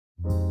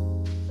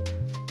Hi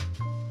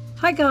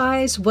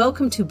guys,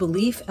 welcome to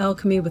Belief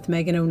Alchemy with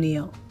Megan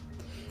O'Neill.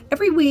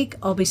 Every week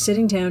I'll be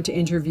sitting down to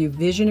interview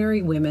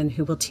visionary women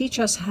who will teach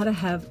us how to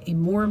have a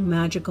more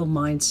magical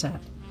mindset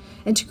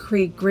and to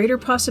create greater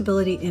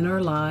possibility in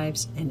our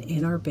lives and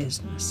in our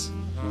business.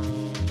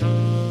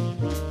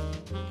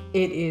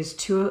 It is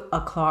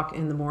 2:00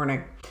 in the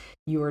morning.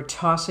 You are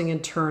tossing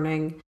and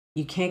turning.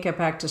 You can't get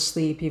back to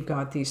sleep. You've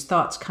got these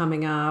thoughts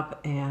coming up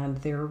and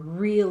they're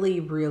really,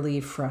 really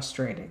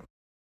frustrating.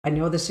 I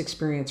know this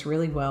experience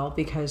really well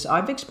because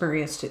I've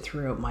experienced it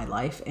throughout my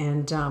life.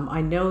 And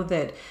I know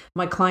that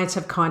my clients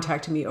have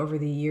contacted me over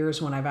the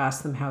years when I've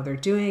asked them how they're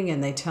doing.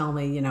 And they tell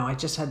me, I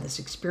just had this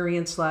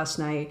experience last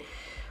night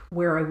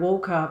where I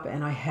woke up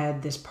and I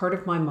had this part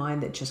of my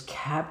mind that just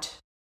kept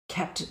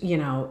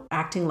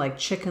acting like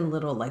Chicken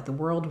Little, like the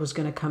world was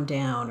going to come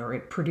down, or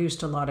it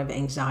produced a lot of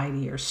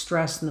anxiety or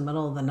stress in the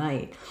middle of the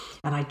night.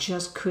 And I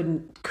just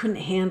couldn't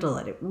handle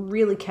it. It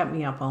really kept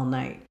me up all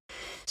night.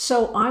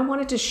 So I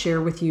wanted to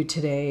share with you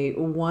today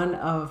one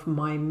of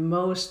my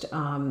most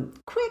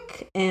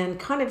quick and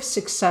kind of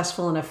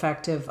successful and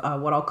effective,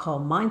 what I'll call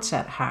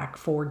mindset hack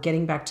for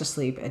getting back to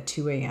sleep at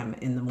 2 a.m.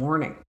 in the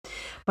morning.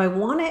 But I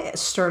want to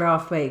start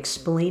off by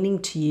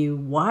explaining to you,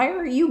 why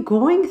are you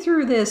going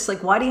through this?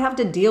 Like, why do you have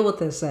to deal with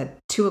this at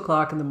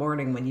 2:00 in the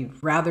morning when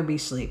you'd rather be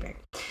sleeping?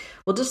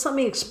 Well, just let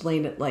me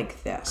explain it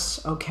like this,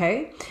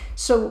 okay?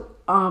 So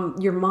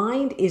your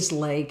mind is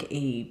like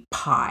a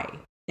pie,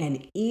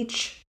 and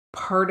each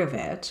part of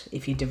it,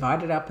 if you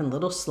divide it up in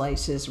little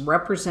slices,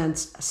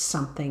 represents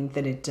something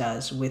that it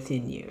does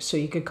within you. So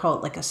you could call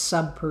it like a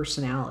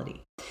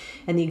sub-personality.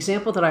 And the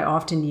example that I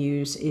often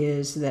use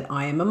is that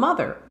I am a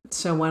mother.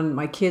 So when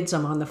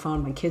I'm on the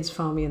phone, my kids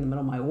phone me in the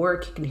middle of my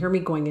work, you can hear me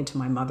going into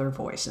my mother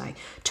voice. And I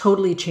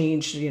totally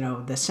change,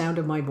 the sound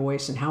of my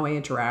voice and how I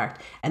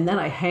interact. And then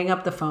I hang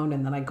up the phone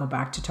and then I go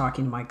back to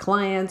talking to my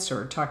clients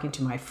or talking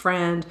to my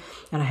friend.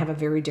 And I have a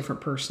very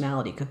different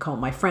personality. You could call it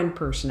my friend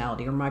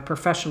personality or my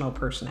professional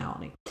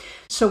personality.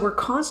 So we're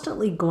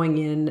constantly going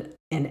in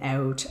and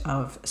out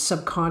of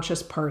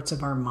subconscious parts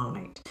of our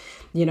mind.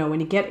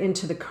 When you get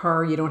into the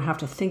car, you don't have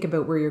to think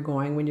about where you're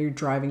going. When you're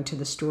driving to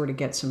the store to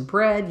get some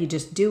bread, you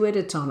just do it.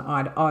 It's on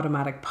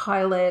automatic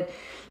pilot.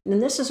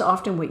 And this is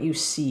often what you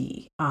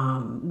see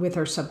with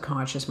our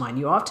subconscious mind.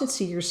 You often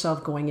see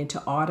yourself going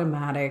into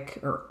automatic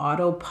or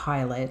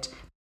autopilot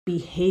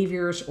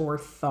behaviors or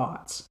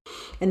thoughts.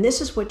 And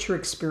this is what you're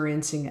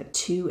experiencing at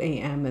 2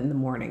 a.m. in the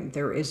morning.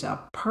 There is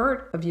a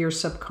part of your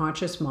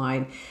subconscious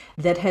mind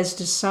that has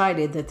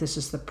decided that this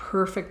is the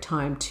perfect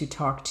time to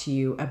talk to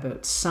you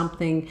about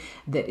something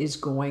that is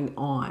going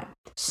on,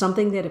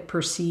 something that it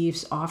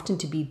perceives often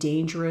to be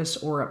dangerous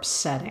or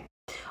upsetting.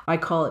 I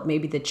call it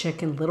maybe the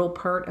Chicken Little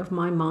part of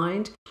my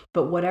mind,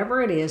 but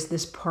whatever it is,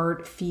 this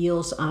part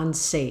feels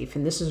unsafe.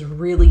 And this is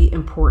really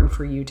important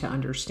for you to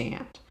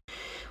understand.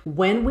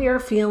 When we are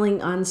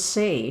feeling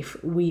unsafe,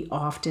 we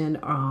often,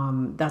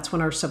 that's when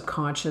our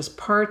subconscious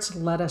parts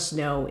let us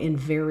know in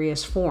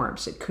various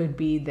forms. It could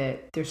be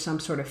that there's some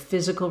sort of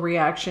physical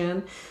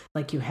reaction,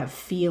 like you have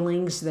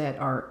feelings that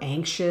are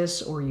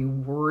anxious or you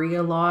worry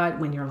a lot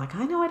when you're like,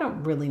 I know I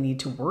don't really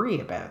need to worry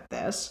about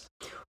this.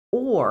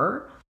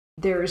 Or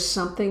there's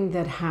something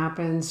that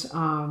happens,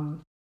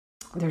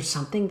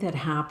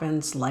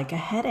 like a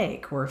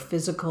headache or a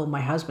physical.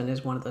 My husband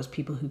is one of those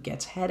people who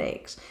gets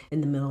headaches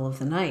in the middle of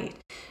the night,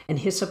 and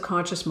his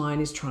subconscious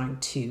mind is trying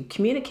to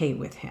communicate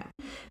with him.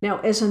 Now,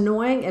 as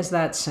annoying as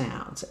that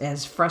sounds,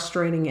 as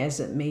frustrating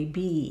as it may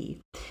be,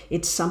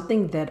 it's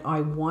something that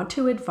I want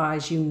to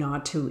advise you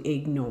not to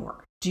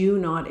ignore. Do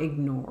not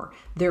ignore.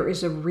 There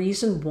is a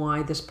reason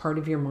why this part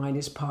of your mind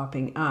is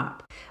popping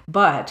up,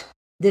 but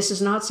this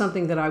is not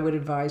something that I would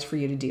advise for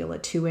you to deal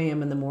at 2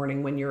 a.m. in the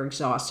morning when you're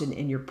exhausted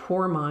and your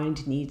poor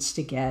mind needs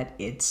to get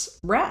its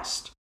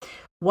rest.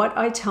 What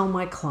I tell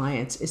my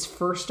clients is,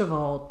 first of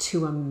all,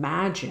 to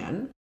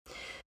imagine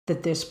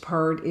that this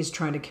part is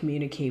trying to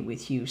communicate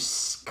with you,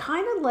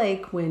 kind of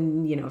like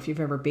when, if you've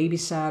ever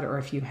babysat or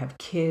if you have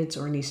kids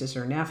or nieces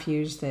or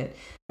nephews, that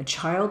a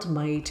child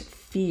might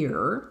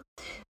fear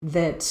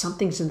that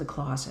something's in the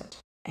closet.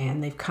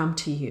 And they've come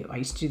to you. I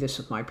used to do this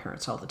with my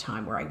parents all the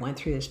time, where I went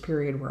through this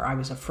period where I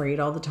was afraid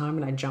all the time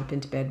and I'd jump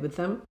into bed with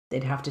them.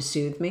 They'd have to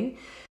soothe me.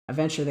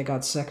 Eventually they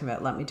got sick of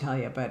it, let me tell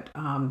you. But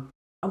I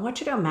want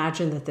you to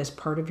imagine that this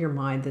part of your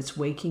mind that's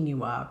waking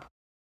you up,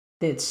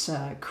 that's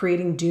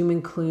creating doom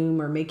and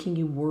gloom or making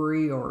you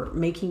worry or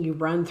making you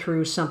run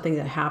through something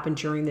that happened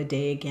during the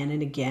day again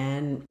and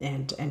again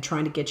and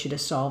trying to get you to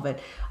solve it.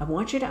 I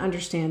want you to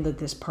understand that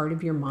this part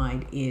of your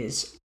mind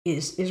is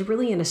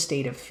really in a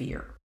state of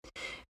fear.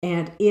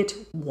 And it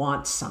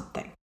wants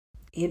something.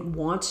 It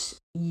wants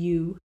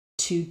you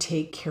to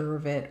take care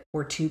of it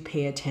or to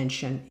pay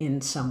attention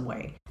in some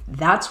way.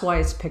 That's why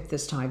it's picked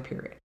this time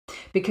period.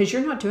 Because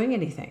you're not doing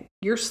anything.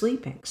 You're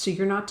sleeping. So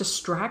you're not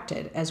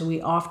distracted, as we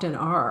often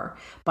are,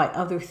 by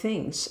other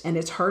things. And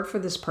it's hard for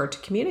this part to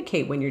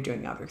communicate when you're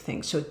doing other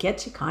things. So it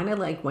gets you kind of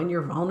like when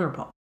you're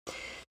vulnerable.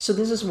 So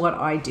this is what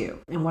I do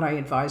and what I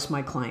advise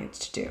my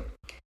clients to do.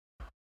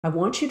 I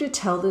want you to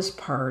tell this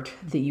part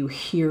that you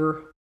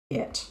hear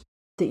it,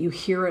 that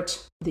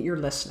you're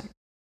listening.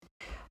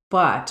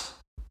 But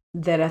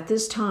that at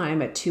this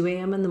time, at 2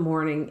 a.m. in the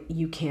morning,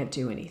 you can't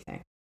do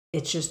anything.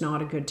 It's just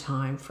not a good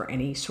time for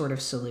any sort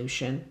of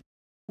solution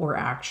or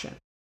action.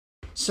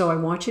 So I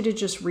want you to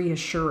just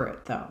reassure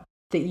it, though,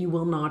 that you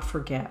will not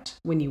forget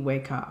when you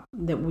wake up,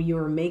 that you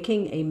are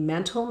making a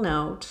mental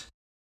note,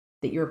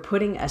 that you're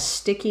putting a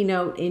sticky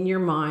note in your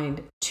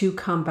mind to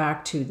come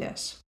back to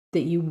this,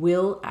 that you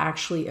will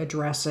actually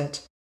address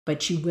it,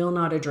 but you will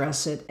not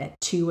address it at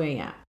 2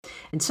 a.m.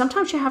 And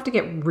sometimes you have to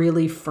get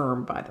really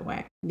firm, by the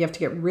way. You have to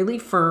get really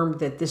firm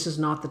that this is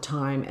not the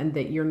time and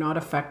that you're not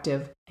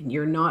effective, and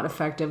you're not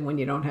effective when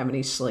you don't have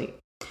any sleep.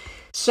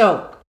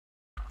 So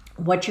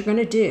what you're going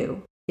to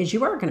do is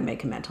you are going to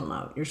make a mental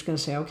note. You're just going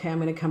to say, okay,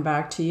 I'm going to come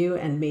back to you.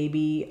 And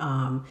maybe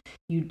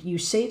you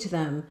say to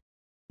them,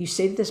 you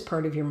say to this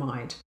part of your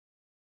mind,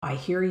 I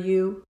hear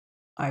you.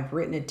 I've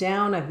written it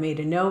down. I've made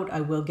a note.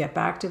 I will get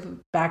back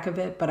of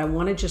it. But I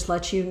want to just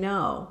let you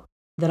know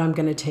that I'm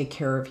going to take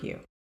care of you,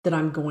 that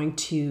I'm going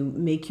to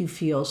make you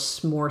feel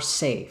more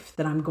safe,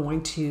 that I'm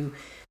going to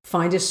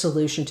find a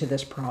solution to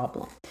this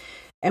problem.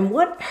 And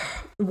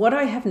what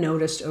I have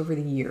noticed over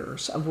the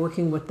years of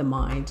working with the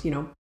mind,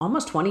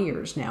 almost 20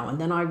 years now, and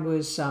then I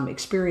was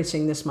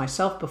experiencing this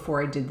myself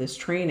before I did this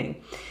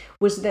training,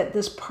 was that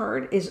this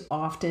part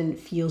often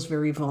feels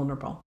very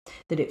vulnerable,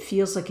 that it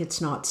feels like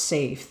it's not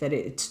safe, that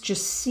it's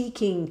just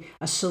seeking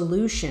a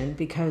solution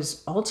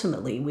because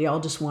ultimately we all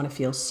just want to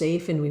feel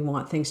safe and we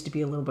want things to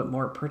be a little bit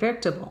more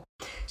predictable.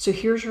 So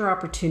here's your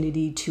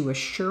opportunity to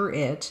assure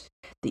it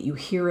that you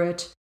hear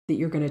it, that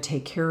you're going to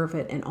take care of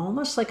it, and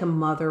almost like a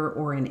mother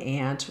or an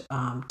aunt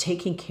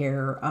taking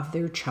care of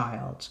their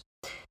child.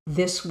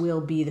 This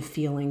will be the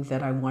feeling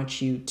that I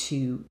want you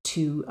to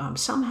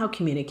somehow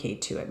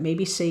communicate to it.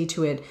 Maybe say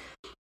to it,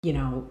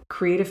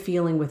 create a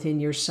feeling within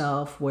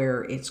yourself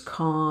where it's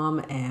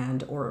calm,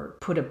 or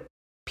put a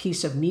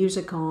piece of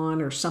music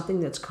on or something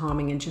that's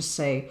calming, and just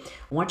say,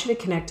 I want you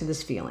to connect to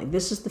this feeling.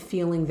 This is the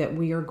feeling that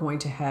we are going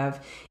to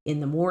have in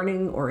the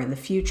morning or in the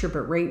future,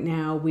 but right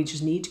now we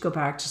just need to go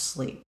back to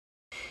sleep.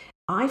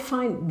 I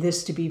find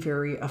this to be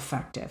very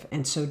effective,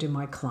 and so do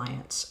my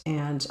clients.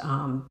 And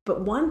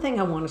but one thing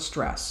I want to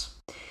stress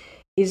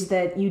is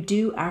that you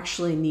do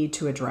actually need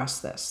to address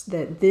this,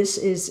 that this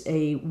is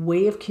a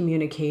way of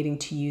communicating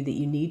to you that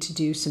you need to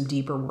do some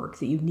deeper work,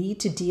 that you need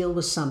to deal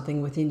with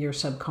something within your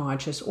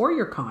subconscious or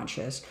your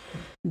conscious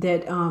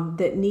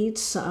that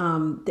needs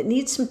some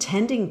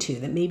tending to,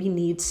 that maybe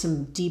needs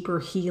some deeper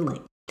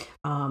healing.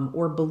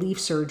 Or belief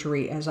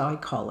surgery, as I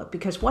call it.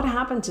 Because what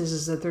happens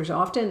is that there's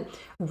often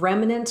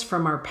remnants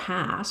from our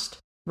past,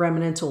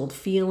 remnants, old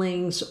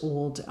feelings,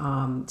 old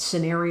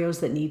scenarios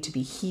that need to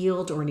be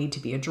healed or need to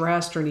be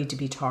addressed or need to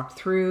be talked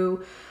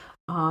through.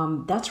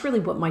 That's really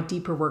what my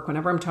deeper work,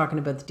 whenever I'm talking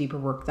about the deeper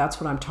work,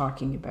 that's what I'm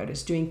talking about,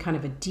 is doing kind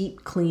of a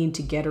deep clean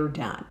to get her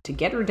done. To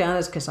get her done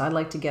is because I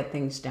like to get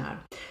things done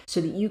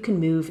so that you can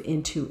move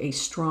into a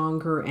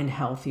stronger and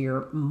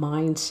healthier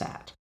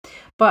mindset.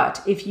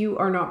 But if you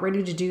are not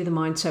ready to do the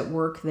mindset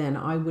work, then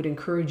I would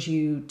encourage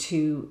you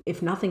to,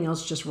 if nothing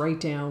else, just write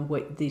down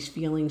what these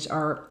feelings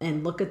are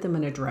and look at them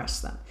and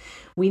address them.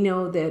 We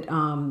know that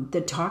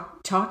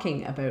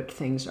talking about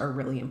things are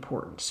really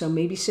important. So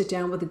maybe sit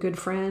down with a good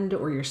friend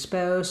or your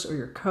spouse or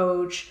your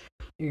coach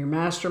or your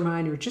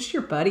mastermind or just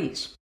your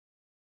buddies.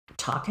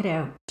 Talk it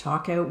out.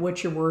 Talk out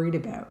what you're worried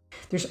about.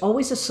 There's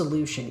always a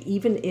solution.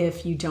 Even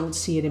if you don't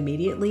see it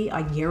immediately,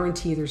 I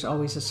guarantee there's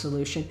always a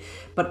solution.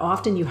 But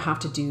often you have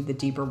to do the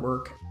deeper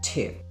work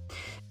too.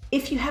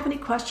 If you have any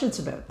questions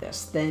about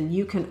this, then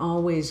you can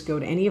always go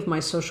to any of my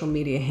social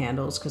media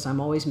handles, because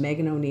I'm always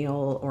Megan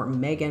O'Neill or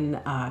Megan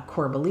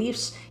Core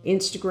Beliefs,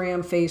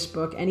 Instagram,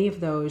 Facebook, any of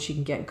those. You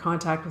can get in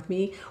contact with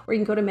me, or you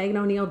can go to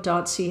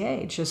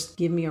meganoneil.ca. Just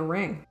give me a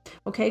ring.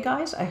 Okay,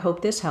 guys, I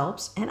hope this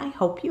helps, and I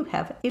hope you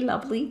have a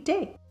lovely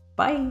day.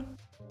 Bye.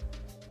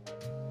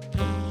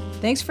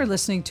 Thanks for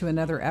listening to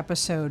another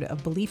episode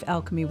of Belief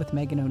Alchemy with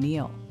Megan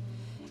O'Neill.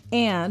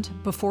 And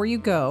before you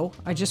go,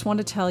 I just want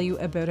to tell you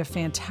about a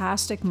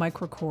fantastic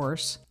micro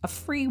course, a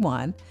free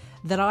one,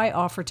 that I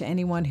offer to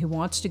anyone who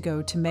wants to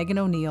go to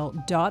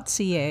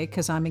meganoneil.ca,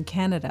 because I'm in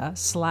Canada,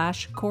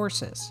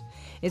 /courses.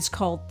 It's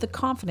called The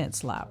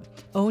Confidence Lab,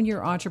 Own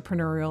Your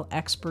Entrepreneurial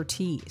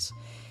Expertise.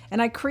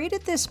 And I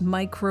created this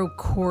micro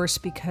course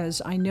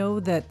because I know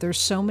that there's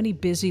so many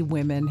busy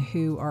women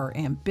who are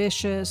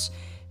ambitious,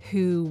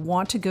 who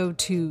want to go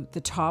to the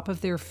top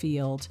of their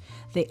field.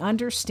 They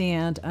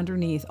understand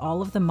underneath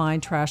all of the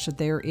mind trash that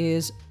there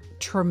is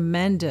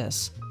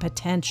tremendous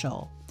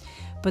potential,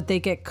 but they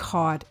get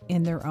caught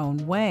in their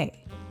own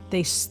way.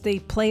 They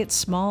play it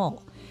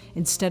small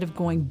instead of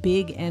going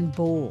big and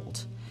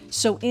bold.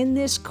 So in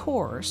this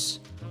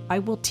course, I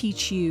will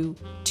teach you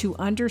to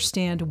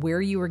understand where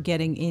you are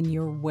getting in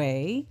your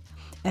way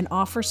and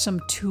offer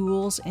some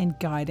tools and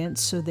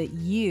guidance so that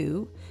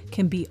you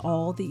can be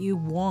all that you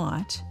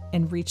want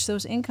and reach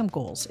those income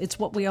goals. It's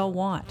what we all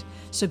want.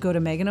 So go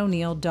to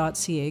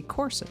meganoneil.ca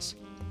courses.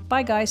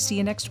 Bye guys, see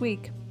you next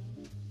week.